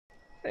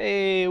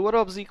Hey, what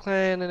up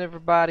Z-Clan and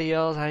everybody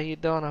else? How you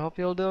doing? I hope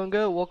you're all doing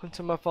good. Welcome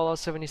to my Fallout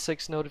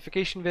 76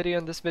 notification video.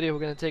 In this video, we're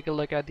going to take a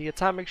look at the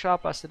Atomic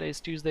Shop as today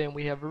is Tuesday and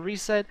we have a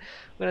reset.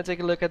 We're going to take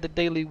a look at the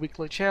daily,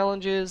 weekly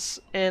challenges,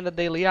 and the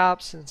daily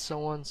ops, and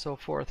so on and so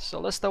forth. So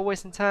let's start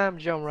wasting time,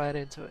 jump right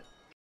into it.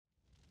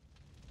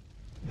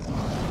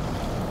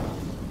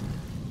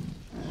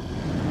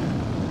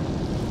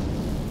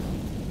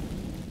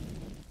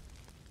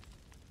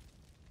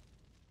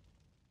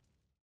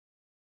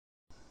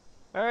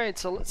 Alright,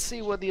 so let's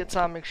see what the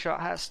Atomic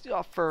Shop has to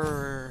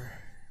offer.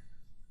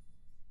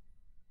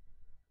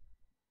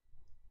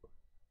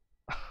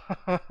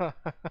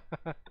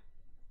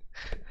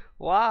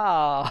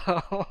 Wow.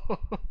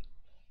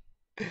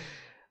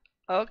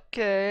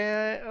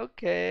 Okay.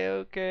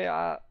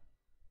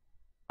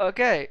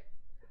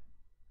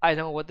 I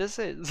know what this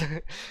is.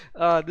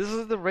 This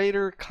is the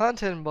Raider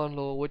content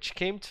bundle, which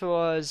came to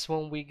us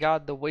when we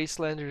got the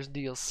Wastelanders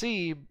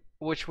DLC,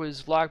 which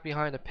was locked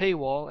behind a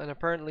paywall, and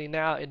apparently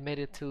now it made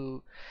it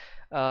to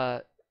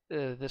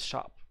this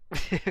shop.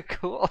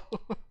 Cool.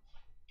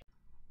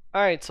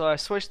 Alright, so I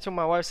switched to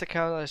my wife's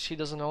account as she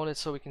doesn't own it,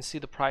 so we can see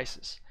the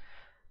prices.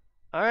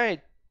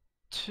 Alright,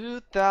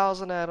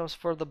 2,000 atoms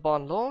for the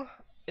bundle.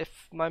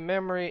 If my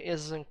memory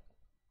isn't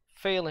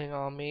failing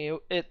on me,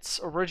 its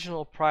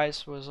original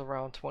price was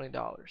around $20,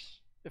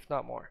 if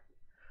not more.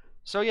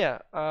 So yeah,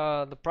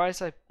 the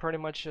price I pretty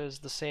much is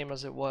the same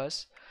as it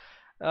was.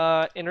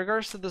 In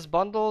regards to this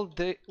bundle,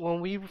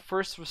 when we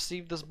first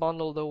received this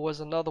bundle, there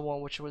was another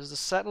one which was the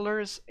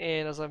Settlers,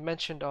 and as I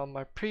mentioned on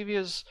my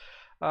previous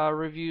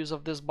reviews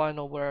of this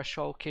bundle where I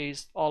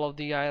showcased all of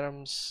the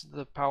items,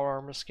 the power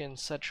armor skin,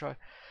 etc.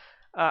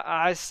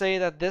 I say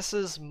that this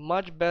is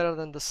much better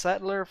than the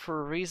Settler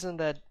for a reason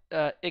that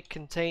it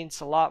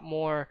contains a lot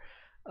more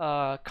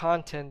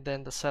content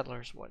than the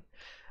Settlers one.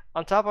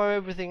 On top of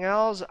everything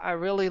else, I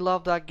really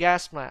love that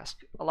gas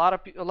mask. A lot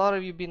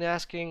of you been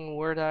asking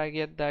where did I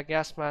get that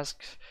gas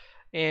mask,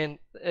 and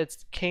it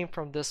came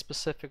from this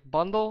specific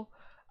bundle.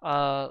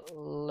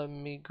 Let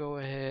me go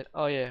ahead.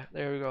 Oh yeah,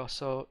 there we go.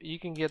 So you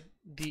can get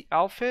the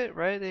outfit,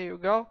 right? There you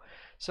go.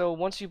 So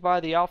once you buy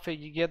the outfit,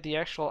 you get the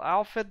actual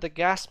outfit, the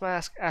gas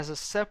mask as a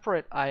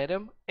separate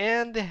item,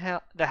 and the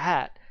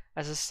hat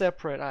as a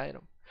separate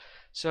item.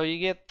 So you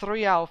get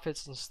 3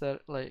 outfits instead,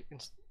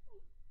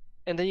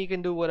 and then you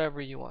can do whatever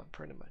you want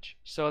pretty much.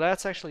 So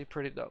that's actually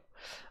pretty dope.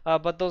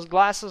 But those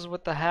glasses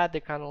with the hat,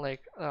 they kind of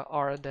like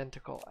are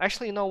identical.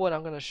 Actually, you know what?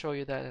 I'm gonna show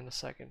you that in a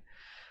second.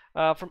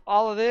 From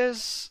all of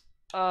this,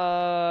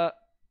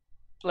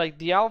 like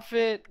the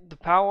outfit, the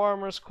power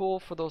armor is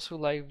cool for those who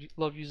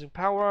love using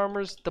power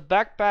armors. The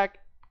backpack,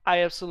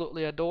 I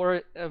absolutely adore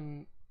it.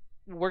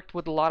 Worked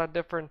with a lot of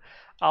different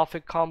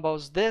outfit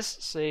combos. This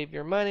save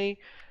your money.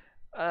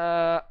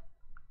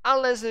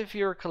 Unless if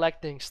you're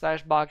collecting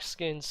stash box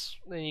skins,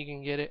 then you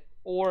can get it.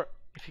 Or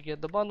if you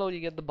get the bundle, you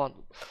get the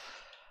bundle.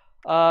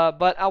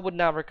 But I would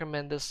not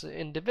recommend this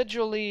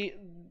individually.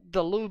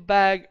 The loot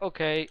bag,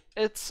 okay,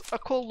 it's a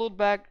cool loot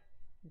bag,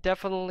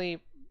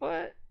 definitely,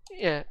 but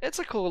yeah, it's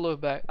a cool loot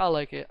bag. I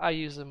like it. I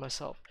use it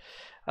myself.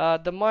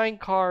 The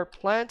minecart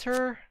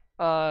planter,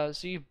 so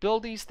you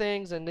build these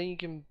things and then you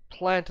can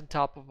plant on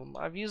top of them.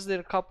 I've used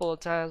it a couple of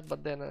times,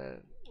 but then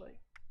like,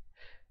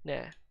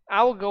 nah.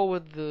 I will go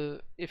with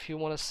the, if you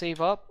want to save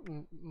up,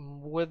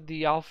 with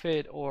the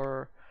outfit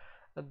or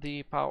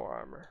the power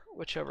armor,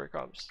 whichever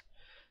comes.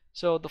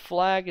 So the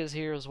flag is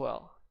here as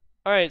well.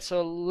 Alright,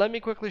 so let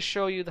me quickly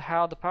show you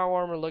how the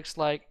power armor looks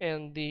like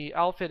and the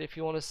outfit. If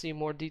you want to see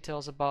more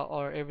details about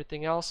or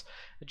everything else,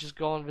 just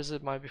go and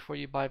visit my before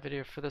you buy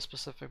video for this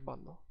specific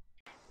bundle.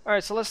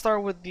 Alright, so let's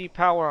start with the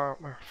power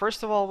armor.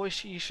 First of all,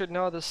 you should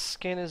know this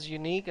skin is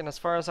unique, and as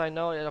far as I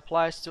know, it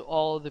applies to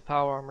all of the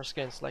power armor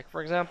skins. Like,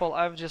 for example,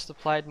 I've just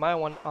applied my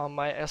one on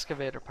my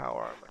excavator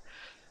power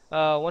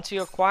armor. Once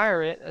you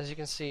acquire it, as you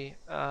can see,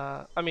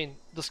 I mean,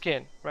 the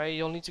skin, right?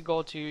 You'll need to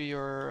go to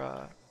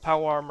your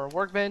power armor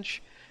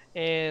workbench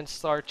and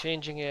start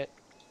changing it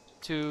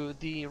to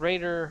the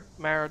Raider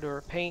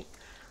Marauder paint,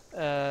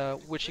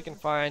 which you can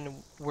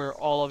find where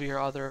all of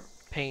your other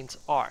paints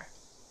are,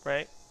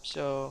 right?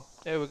 So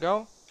there we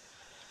go.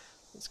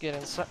 Let's get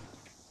inside.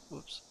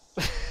 Oops.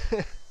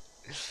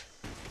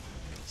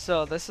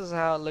 So this is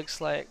how it looks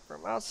like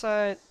from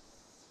outside.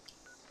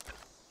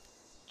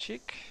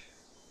 Cheek.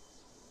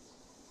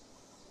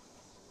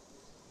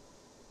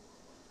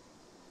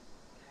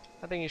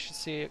 I think you should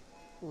see it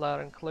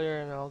loud and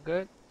clear and all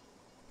good.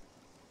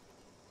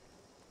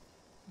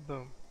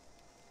 Boom.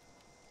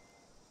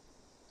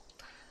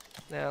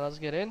 Now let's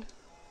get in.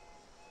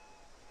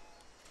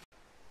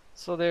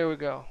 So there we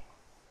go.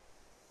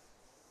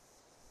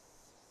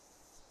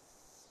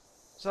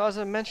 So as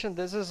I mentioned,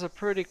 this is a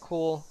pretty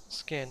cool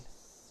skin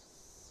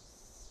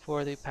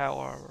for the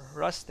power armor.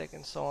 Rustic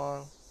and so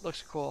on.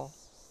 Looks cool.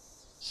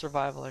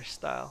 Survivalish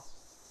style.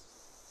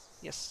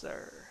 Yes,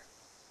 sir.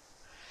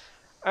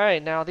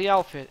 Alright, now the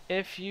outfit.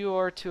 If you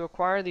are to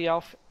acquire the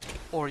outfit,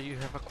 or you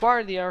have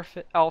acquired the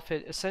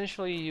outfit,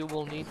 essentially you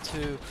will need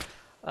to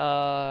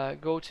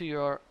go to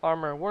your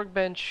armor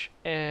workbench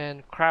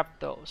and craft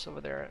those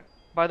over there.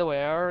 By the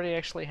way, I already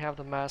actually have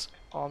the mask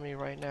on me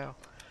right now.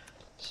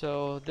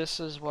 So this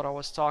is what I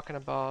was talking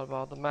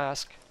about the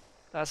mask.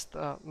 That's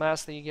the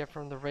mask that you get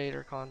from the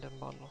Raider content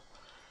bundle.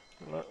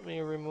 Let me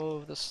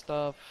remove the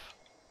stuff.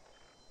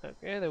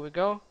 Okay, there we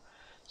go.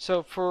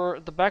 So for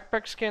the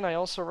backpack skin, I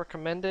also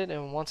recommend it,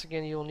 and once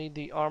again, you'll need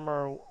the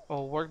armor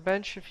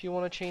workbench if you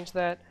want to change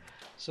that.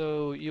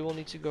 So you will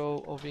need to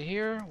go over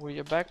here where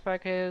your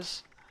backpack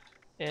is,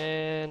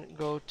 and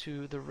go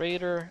to the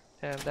Raider,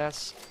 and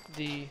that's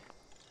the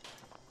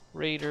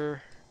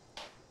Raider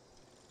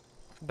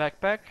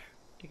backpack.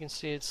 You can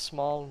see it's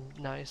small,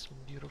 nice,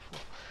 and beautiful.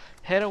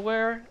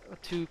 Headwear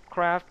to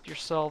craft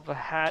yourself a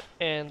hat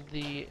and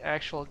the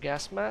actual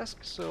gas mask.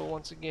 So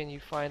once again, you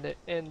find it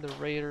in the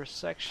Raider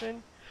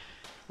section.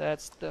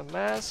 That's the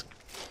mask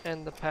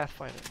and the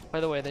Pathfinder.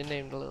 By the way, they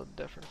named it a little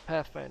different.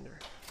 Pathfinder.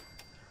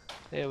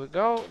 There we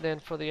go.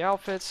 Then for the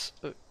outfits,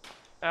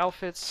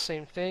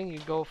 same thing. You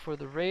go for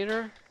the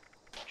Raider.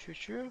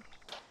 Choo-choo.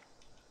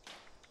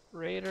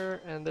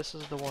 Raider, and this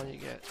is the one you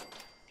get.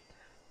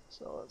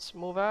 So let's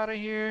move out of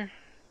here.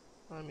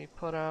 Let me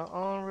put out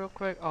on real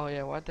quick. Oh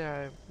yeah, why did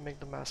I make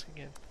the mask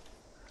again?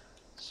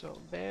 So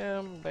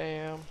bam,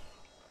 bam,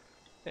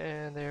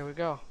 and there we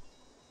go.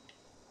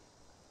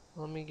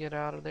 Let me get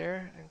out of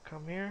there and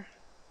come here.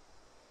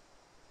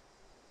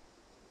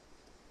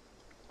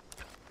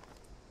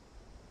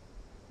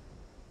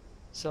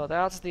 So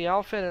that's the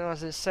outfit, and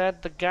as I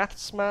said, the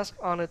gas mask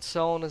on its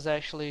own is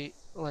actually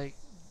like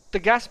the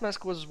gas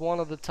mask was one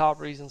of the top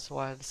reasons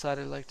why I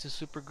decided like to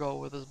super go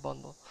with this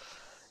bundle.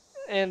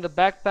 And the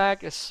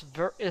backpack is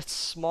it's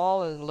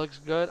small and looks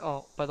good.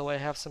 Oh, by the way, I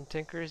have some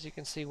tinkers. You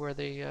can see where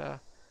they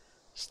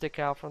stick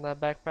out from that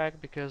backpack,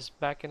 because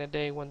back in the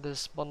day when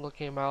this bundle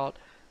came out,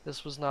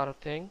 this was not a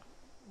thing,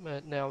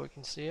 but now we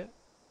can see it.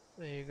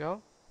 There you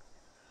go.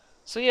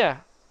 So yeah,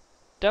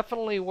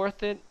 definitely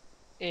worth it.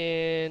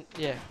 And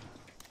yeah,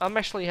 I'm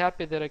actually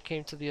happy that it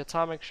came to the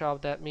Atomic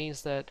Shop. That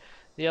means that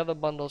the other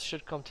bundles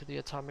should come to the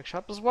Atomic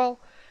Shop as well.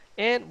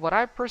 And what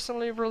I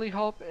personally really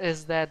hope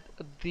is that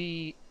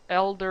the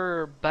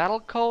Elder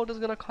Battle Code is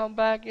gonna come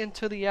back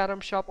into the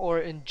Atom Shop, or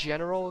in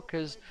general,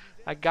 because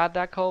I got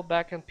that code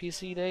back in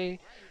PC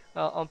day,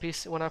 on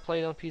PC when I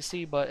played on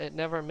PC, but it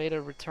never made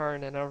a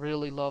return, and I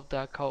really loved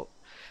that code.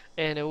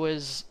 And it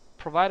was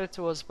provided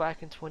to us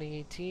back in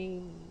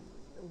 2018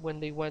 when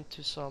they went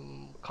to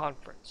some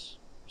conference.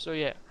 So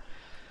yeah.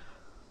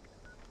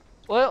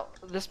 Well,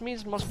 this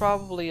means most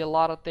probably a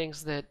lot of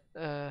things that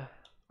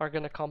are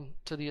gonna come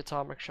to the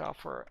Atomic Shop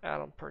for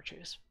add-on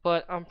purchase.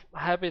 But I'm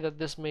happy that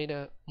this made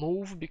a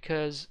move,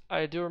 because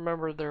I do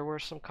remember there were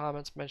some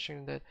comments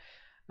mentioning that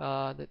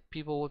that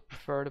people would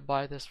prefer to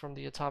buy this from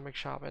the Atomic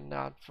Shop and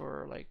not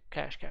for like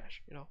cash,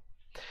 you know.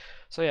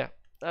 So yeah,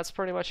 that's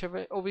pretty much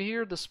it. Over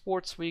here, the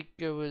sports week,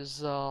 it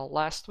was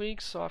last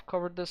week, so I've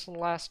covered this on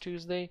last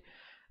Tuesday.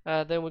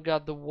 Then we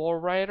got the War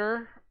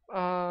Rider,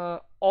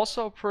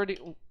 also pretty,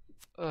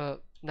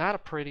 not a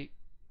pretty,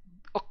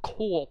 a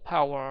cool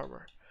power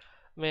armor.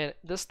 Man,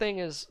 this thing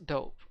is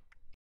dope.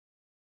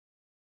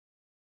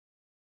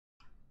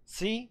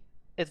 See?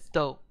 It's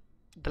dope.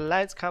 The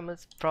light's coming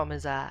from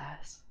his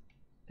eyes.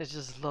 I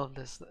just love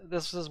this.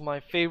 This is my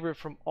favorite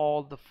from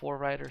all the four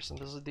riders, and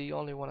this is the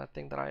only one I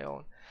think that I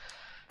own.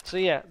 So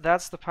yeah,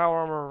 that's the power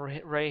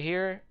armor right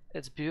here.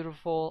 It's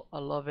beautiful. I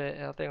love it,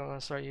 and I think I'm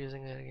gonna start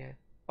using it again.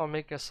 I'll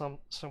make some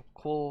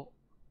cool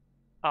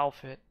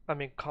outfit. I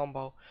mean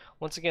combo.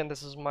 Once again,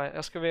 this is my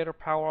excavator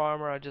power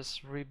armor. I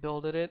just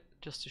rebuilded it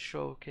just to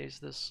showcase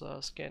this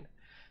skin.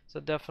 So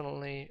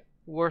definitely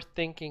worth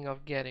thinking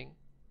of getting,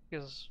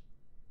 because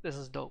this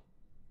is dope.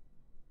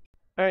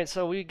 Alright,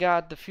 so we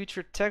got the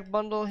Future Tech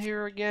bundle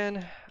here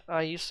again.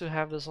 I used to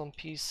have this on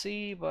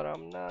PC, but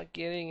I'm not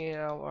getting it,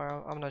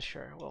 or I'm not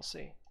sure. We'll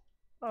see.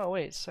 Oh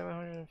wait,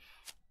 700.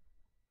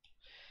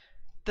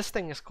 This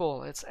thing is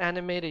cool. It's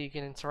animated. You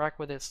can interact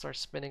with it, start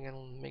spinning,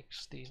 and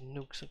makes these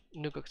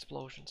nuke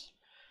explosions.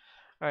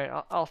 All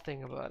right, I'll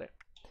think about it.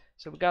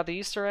 So we got the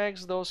Easter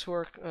eggs. Those who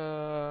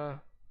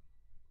are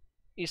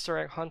Easter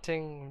egg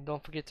hunting,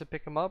 don't forget to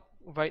pick them up.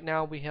 Right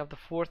now we have the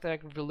 4th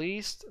egg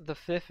released. The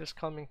 5th is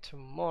coming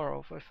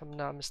tomorrow, if I'm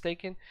not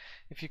mistaken.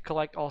 If you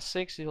collect all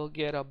 6, you'll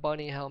get a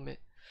bunny helmet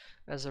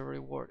as a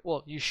reward.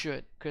 Well, you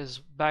should, because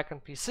back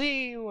on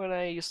PC, when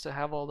I used to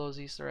have all those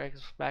Easter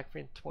eggs back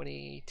in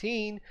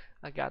 2018,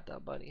 I got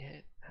that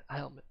bunny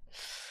helmet.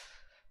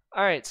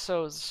 Alright,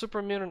 so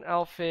Super Mutant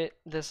outfit.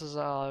 This is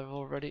I've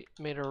already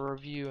made a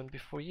review on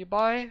Before You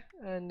Buy,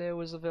 and it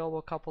was available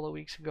a couple of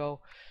weeks ago.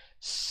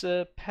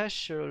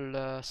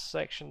 Special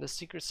section, the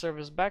Secret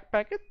Service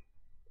backpack.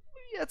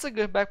 It's a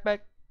good backpack,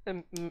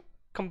 and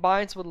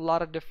combines with a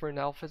lot of different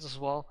outfits as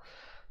well,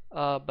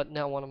 but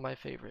not one of my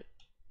favorite.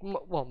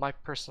 Well, my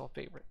personal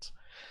favorites.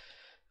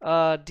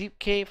 Deep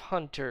Cave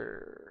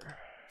Hunter.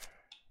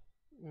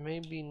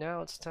 Maybe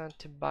now it's time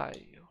to buy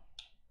you.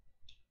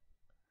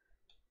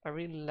 I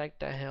really like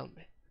that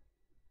helmet.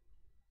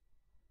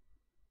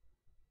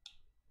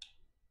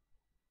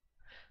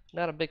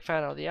 Not a big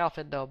fan of the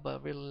outfit though,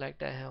 but really like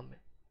that helmet.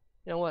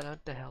 You know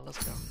what the hell,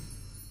 let's go.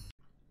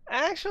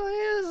 Actually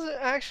is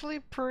actually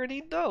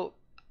pretty dope.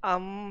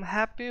 I'm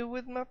happy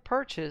with my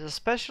purchase,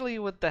 especially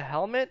with the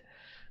helmet.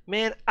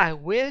 Man, I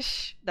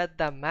wish that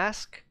the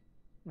mask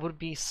would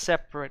be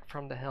separate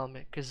from the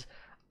helmet, because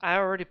I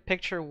already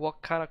picture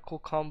what kind of cool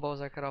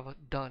combos I could have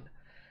done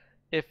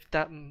if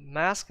that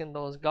mask and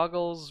those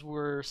goggles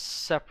were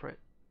separate.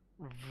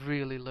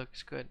 Really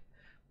looks good.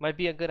 Might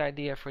be a good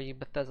idea for you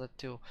Bethesda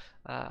to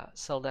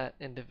sell that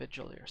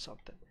individually or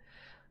something.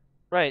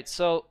 Right,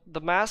 so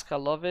the mask, I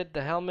love it.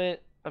 The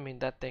helmet, I mean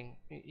that thing,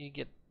 you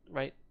get,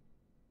 right,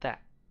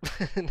 that.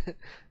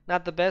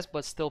 Not the best,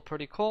 but still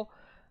pretty cool.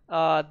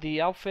 The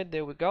outfit,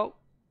 there we go.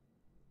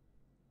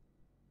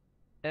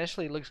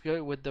 Actually looks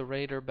good with the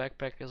Raider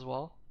backpack as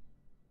well.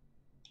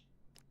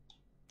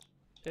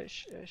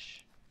 Ish.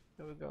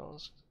 There we go.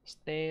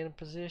 Stay in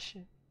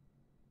position.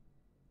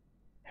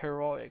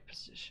 Heroic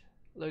position.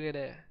 Look at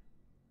that.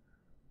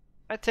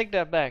 I take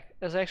that back.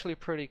 It's actually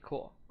pretty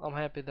cool. I'm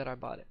happy that I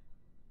bought it.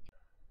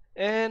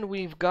 And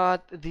we've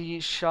got the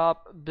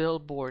shop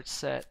billboard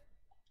set.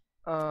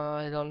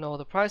 I don't know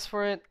the price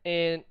for it,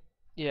 and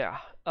yeah.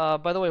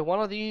 By the way,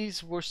 one of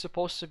these were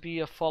supposed to be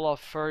a Fallout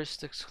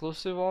First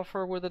exclusive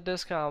offer with a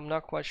discount. I'm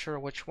not quite sure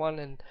which one,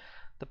 and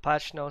the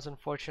patch notes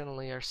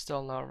unfortunately are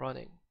still not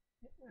running.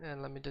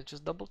 And let me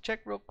just double check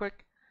real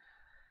quick.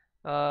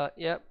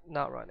 Yep,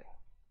 not running.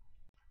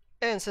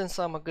 And since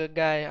I'm a good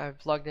guy,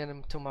 I've logged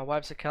into my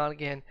wife's account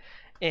again,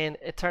 and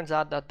it turns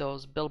out that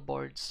those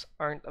billboards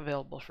aren't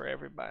available for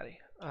everybody.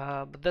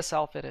 But this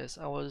outfit is.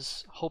 I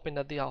was hoping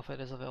that the outfit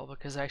is available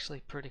because it's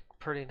actually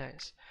pretty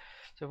nice.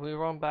 So if we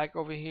run back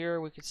over here,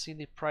 we can see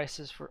the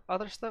prices for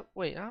other stuff.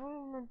 Wait, I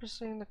don't remember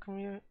seeing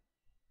the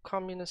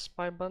communist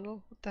spy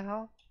bundle. What the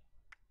hell?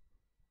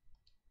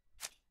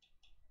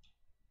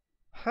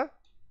 Huh?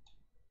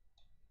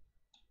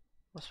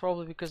 That's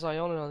probably because I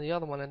own it on the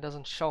other one and it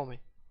doesn't show me.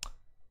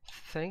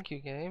 Thank you,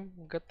 game.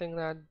 Good thing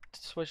that I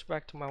switched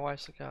back to my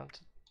wife's account to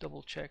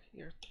double check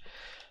here.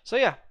 So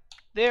yeah,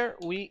 there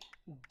we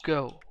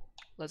go.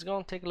 Let's go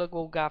and take a look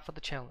what we got for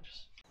the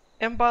challenges.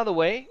 And by the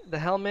way, the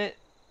helmet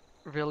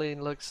really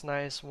looks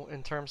nice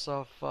in terms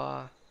of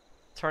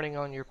turning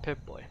on your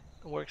Pip-Boy.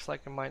 It works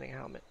like a mining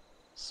helmet.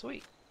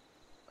 Sweet.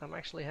 I'm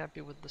actually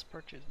happy with this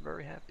purchase.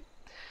 Very happy.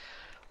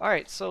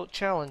 Alright, so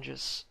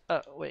challenges.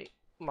 Wait,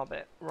 my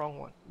bad. Wrong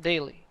one.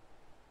 Daily.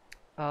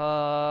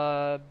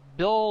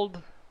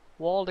 Build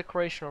wall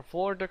decoration or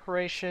floor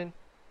decoration.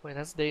 Wait,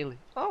 that's daily.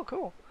 Oh,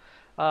 cool.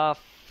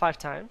 5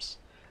 times.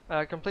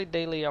 Complete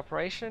daily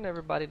operation.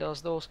 Everybody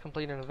does those.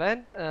 Complete an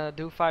event.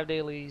 Do 5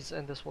 dailies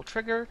and this will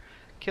trigger.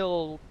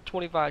 Kill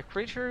 25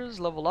 creatures.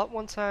 Level up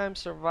 1 time.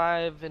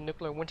 Survive in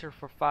nuclear winter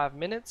for 5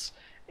 minutes.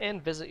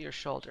 And visit your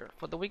shelter.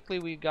 For the weekly,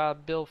 we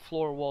got build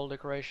floor wall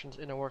decorations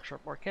in a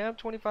workshop or camp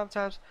 25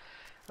 times.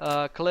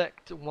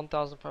 Collect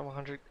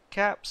 1,500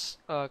 caps.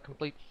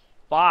 Complete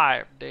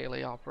 5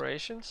 daily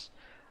operations.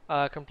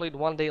 Complete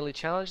 1 daily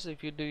challenge.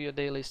 If you do your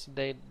dailies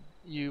today,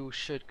 you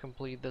should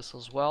complete this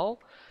as well.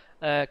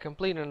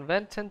 Complete an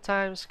event 10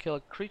 times, kill a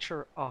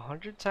creature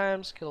 100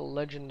 times, kill a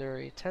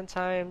legendary 10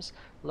 times,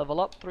 level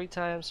up 3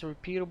 times,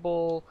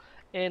 repeatable,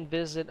 and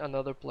visit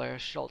another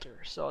player's shelter.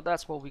 So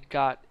that's what we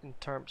got in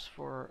terms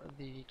for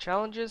the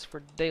challenges.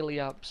 For daily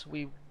ups,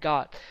 we've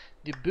got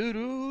the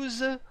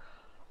Boodoos,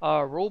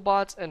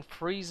 robots, and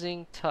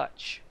freezing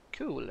touch.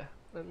 Cool.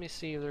 Let me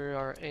see if there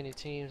are any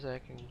teams I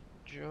can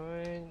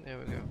join. There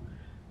we go.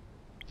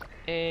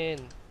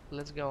 And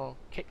let's go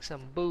kick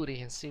some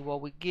booty and see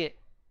what we get.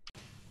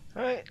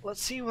 Alright,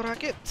 let's see what I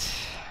get.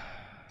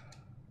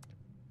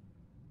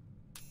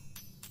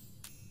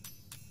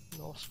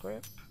 No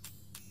scrap.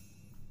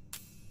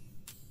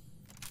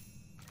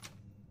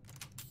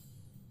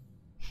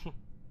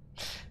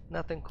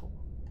 Nothing cool.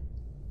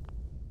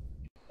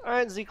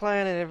 Alright,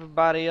 Z-Clan and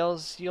everybody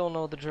else, you'll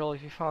know the drill.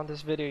 If you found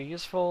this video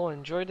useful,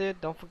 enjoyed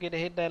it, don't forget to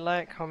hit that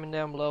like, comment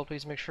down below.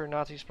 Please make sure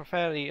not to use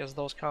profanity, as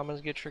those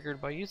comments get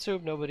triggered by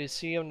YouTube. Nobody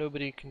see them,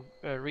 nobody can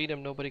read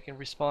them, nobody can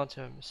respond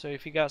to them. So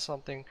if you got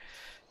something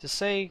to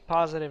say,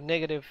 positive,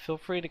 negative, feel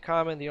free to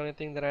comment. The only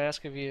thing that I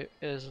ask of you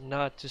is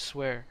not to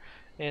swear.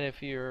 And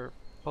if you're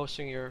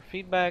posting your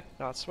feedback,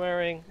 not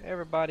swearing,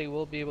 everybody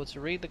will be able to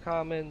read the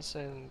comments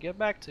and get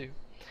back to you.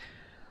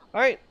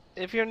 Alright.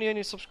 If you're new and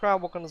you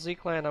subscribe, welcome to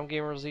Z-Clan. I'm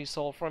Gamer Z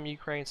Soul from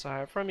Ukraine, so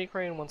hi from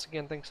Ukraine. Once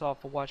again, thanks all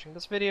for watching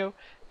this video.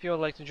 If you would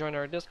like to join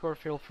our Discord,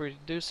 feel free to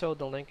do so.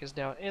 The link is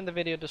down in the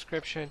video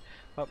description.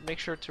 But make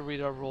sure to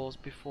read our rules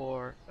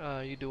before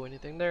you do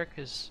anything there,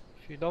 because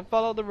if you don't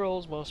follow the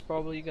rules, most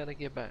probably you're gonna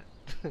get banned.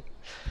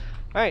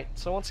 Alright,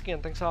 so once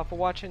again, thanks all for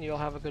watching. You all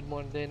have a good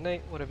morning, day, and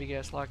night, whatever you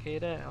guys like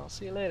at. I'll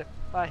see you later.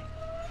 Bye.